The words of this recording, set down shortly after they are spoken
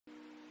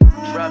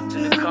Trapped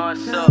in the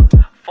concept,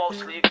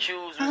 falsely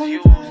accused, was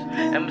used,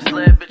 and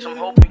misled, bitch, I'm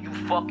hoping you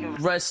fucking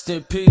rest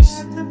in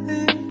peace.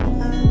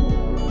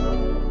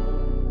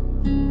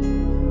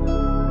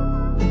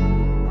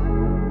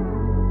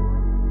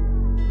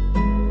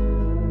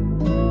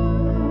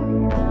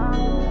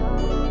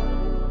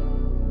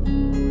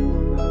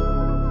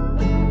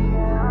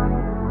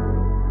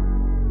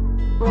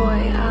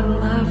 Boy, I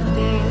love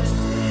this.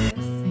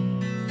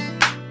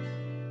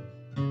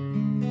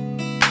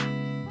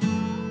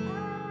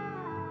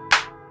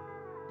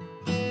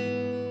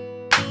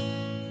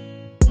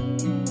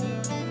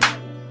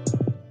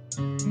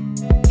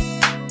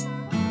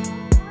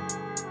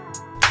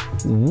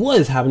 What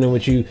is happening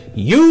with you?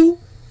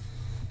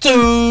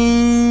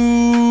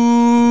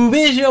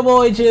 It's your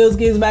boy Chills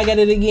Kids back at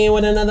it again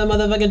with another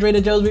motherfucking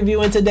Trader Joe's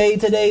review. And today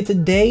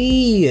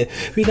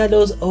we got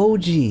those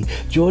OG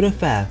Jordan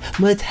 5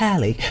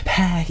 metallic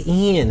pack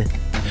in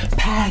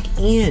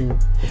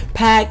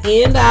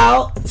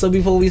out. So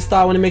before we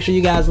start, I want to make sure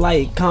you guys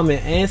like,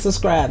 comment, and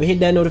subscribe. Hit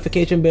that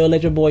notification bell.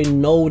 Let your boy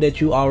know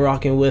that you are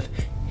rocking with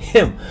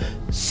him.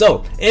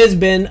 So it's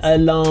been a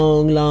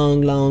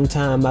long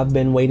time. I've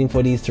been waiting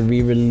for these to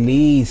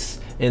re-release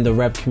in the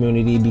rep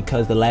community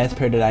because the last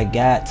pair that I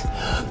got,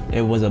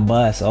 it was a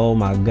bust. Oh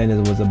my goodness,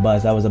 it was a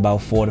bust. That was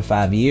about 4 to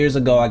 5 years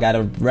ago. I got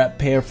a rep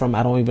pair from,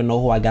 I don't even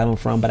know who I got them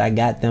from, but I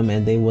got them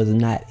and they was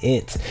not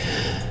it.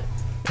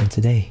 And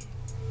today,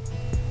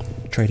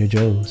 Trader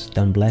Joe's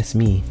done blessed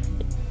me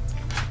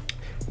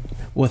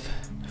with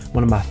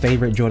one of my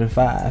favorite Jordan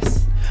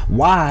 5s.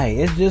 Why?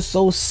 It's just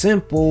so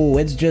simple.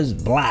 It's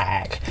just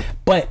black,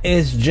 but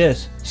it's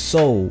just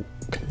so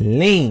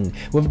clean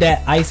with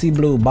that icy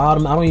blue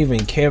bottom. I don't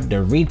even care if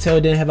the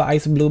retail didn't have an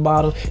icy blue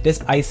bottom.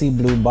 This icy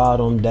blue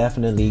bottom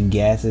definitely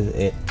gasses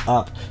it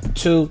up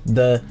to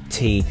the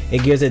T.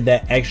 It gives it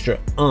that extra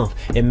oomph.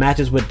 It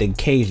matches with the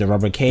cage, the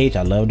rubber cage.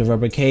 I love the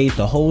rubber cage.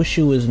 The whole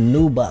shoe is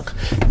nubuck.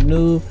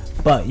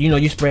 But you know,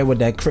 you spray with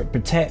that Crit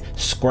Protect,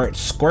 squirt,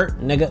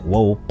 nigga.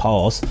 Whoa,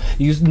 pause.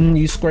 You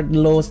squirt the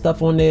little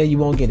stuff on there, you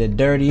won't get it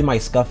dirty. You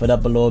might scuff it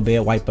up a little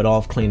bit, wipe it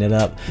off, clean it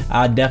up.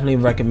 I definitely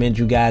recommend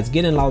you guys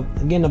getting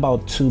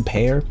about 2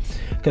 pair,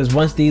 because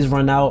once these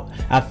run out,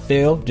 I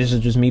feel, this is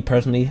just me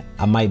personally,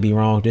 I might be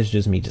wrong, this is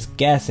just me just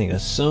guessing,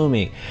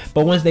 assuming,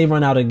 but once they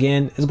run out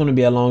again, it's going to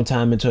be a long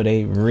time until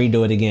they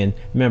redo it again.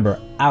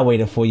 Remember, I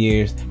waited 4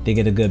 years to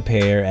get a good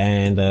pair,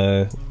 and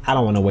I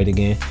don't want to wait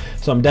again,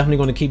 so I'm definitely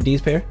going to keep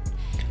these pair.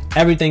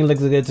 Everything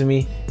looks good to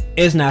me.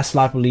 It's not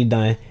sloppily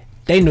done.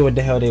 They knew what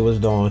the hell they was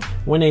doing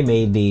when they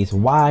made these.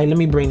 Why? Let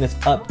me bring this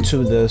up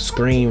to the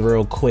screen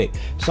real quick.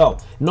 So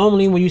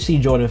normally when you see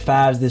Jordan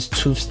 5s, this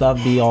tooth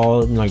stuff be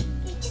all like,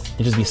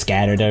 it just be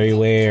scattered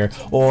everywhere,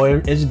 or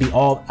it just be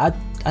all, I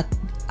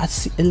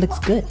see, it looks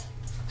good.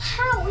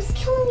 How? It's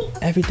killing me.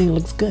 Everything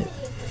looks good.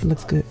 It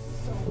looks good.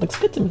 Looks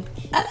good to me.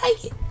 I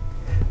like it.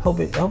 Hope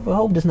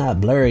it's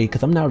not blurry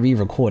because I'm not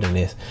re-recording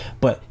this,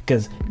 but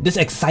because this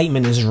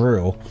excitement is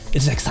real.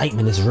 This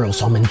excitement is real,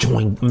 so I'm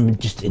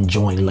just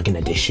enjoying looking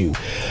at this shoe.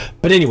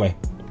 But anyway,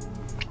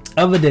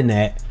 other than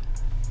that,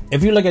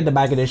 if you look at the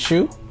back of this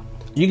shoe,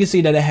 you can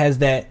see that it has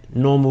that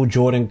normal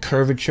Jordan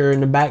curvature in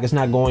the back. It's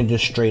not going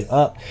just straight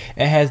up.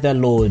 It has that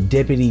little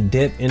dippity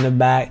dip in the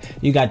back.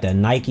 You got the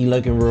Nike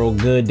looking real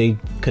good. They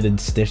could have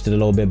stitched it a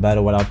little bit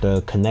better without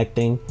the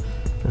connecting.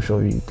 I'm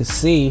sure you can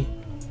see.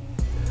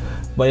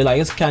 But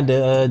like, it's kind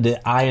of the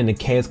I and the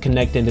K is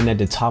connected, and at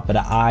the top of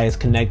the I is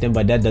connected,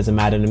 but that doesn't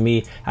matter to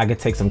me. I could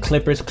take some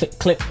clippers,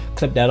 clip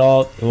that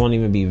off. It won't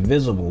even be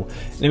visible.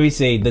 Let me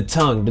say the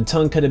tongue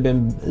could have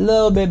been a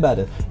little bit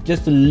better,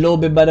 just a little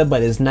bit better,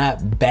 but it's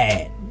not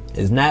bad.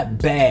 It's not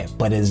bad,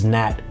 but it's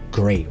not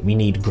great. We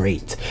need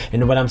great.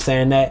 And what I'm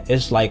saying, that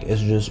it's like,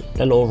 it's just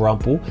a little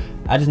rumple.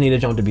 I just need a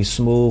jump to be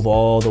smooth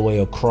all the way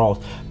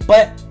across,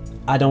 but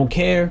I don't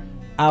care.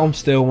 I'm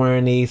still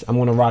wearing these. I'm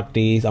gonna rock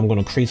these. I'm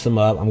gonna crease them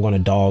up. I'm gonna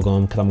dog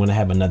them because I'm gonna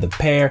have another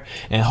pair,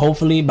 and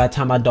hopefully by the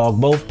time I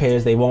dog both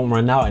pairs, they won't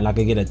run out and I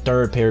can get a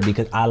third pair,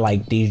 because I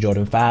like these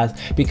Jordan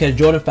 5s, because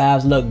Jordan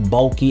 5s look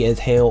bulky as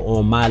hell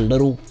on my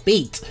little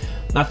feet.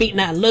 My feet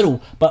not little,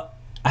 but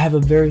I have a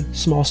very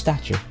small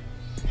stature.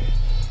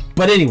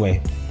 But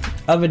anyway,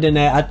 other than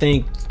that, I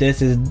think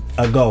this is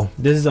a go.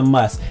 This is a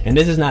must, and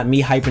this is not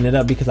me hyping it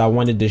up because I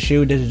wanted the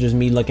shoe. This is just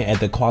me looking at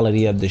the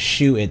quality of the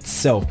shoe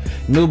itself.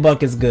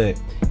 Nubuck is good.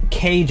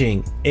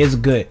 Caging is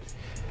good.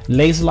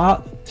 Lace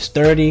lock,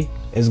 sturdy,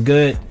 is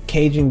good.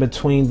 Caging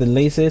between the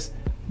laces,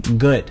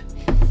 good.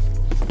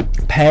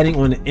 Padding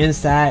on the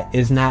inside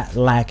is not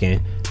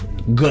lacking,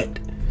 good.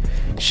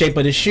 Shape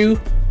of the shoe,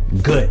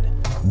 good.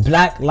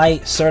 Black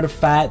light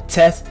certified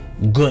test,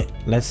 good.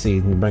 Let's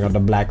see, let me bring out the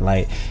black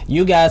light.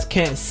 You guys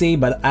can't see,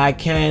 but I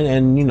can,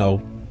 and you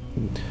know,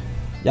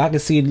 y'all can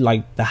see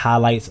like the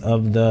highlights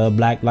of the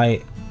black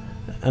light,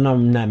 and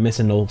I'm not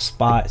missing no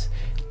spots.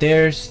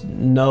 There's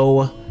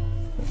no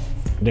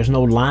There's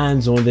no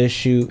lines on this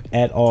shoe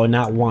at all.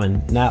 Not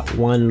one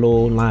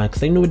little line.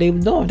 Because they knew what they were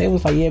doing. They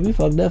was like, yeah, we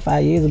fucked up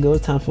 5 years ago.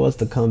 It's time for us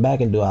to come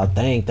back and do our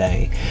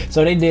thing.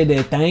 So they did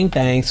their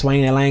thing,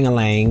 swing a lang a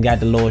lang, got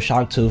the little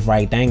shark tooth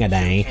right, dang a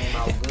dang.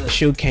 The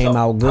shoe came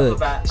out good.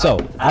 So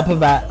I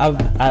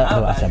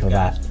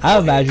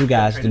advise you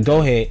guys to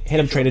go ahead, hit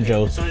up Trader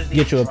Joe's,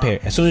 get you a pair.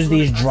 As soon as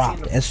these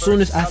dropped, as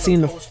soon as I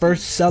seen the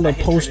first seller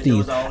post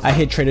these, I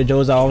hit Trader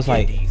Joe's. I was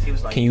like,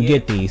 can you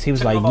get these? He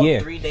was like,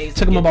 yeah. It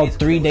took him about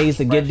 3 days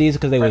to get these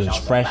because they was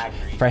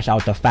fresh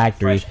out the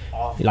factory,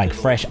 like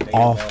fresh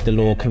off the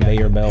little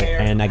conveyor belt.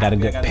 And I got a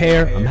good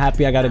pair. I'm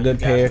happy I got a good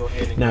pair.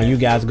 Now you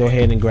guys go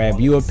ahead and grab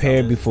you a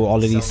pair before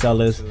all of these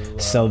sellers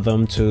sell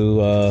them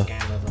to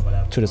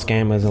the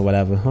scammers or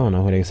whatever. I don't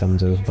know who they sell them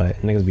to,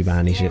 but niggas be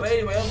buying these shit.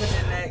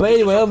 But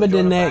anyway, other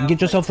than that,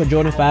 get yourself a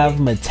Jordan 5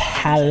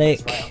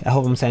 metallic. I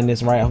hope I'm saying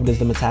this right. I hope this is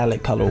the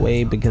metallic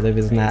colorway, because if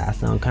it's not, I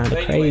sound kind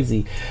of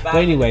crazy. But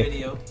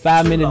anyway,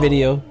 5-minute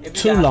video,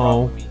 too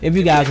long. If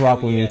you guys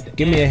rock with me,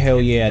 give me a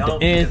hell yeah at the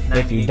end.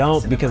 If you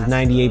don't, because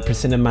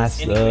 98% of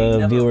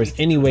my viewers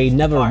anyway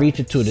never reach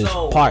it to this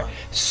part.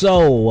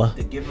 So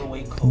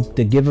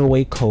the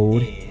giveaway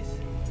code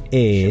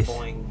is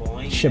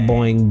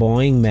shaboing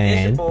boing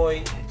man.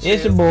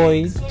 It's your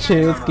boy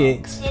Chills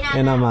Kicks,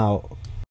 and I'm out.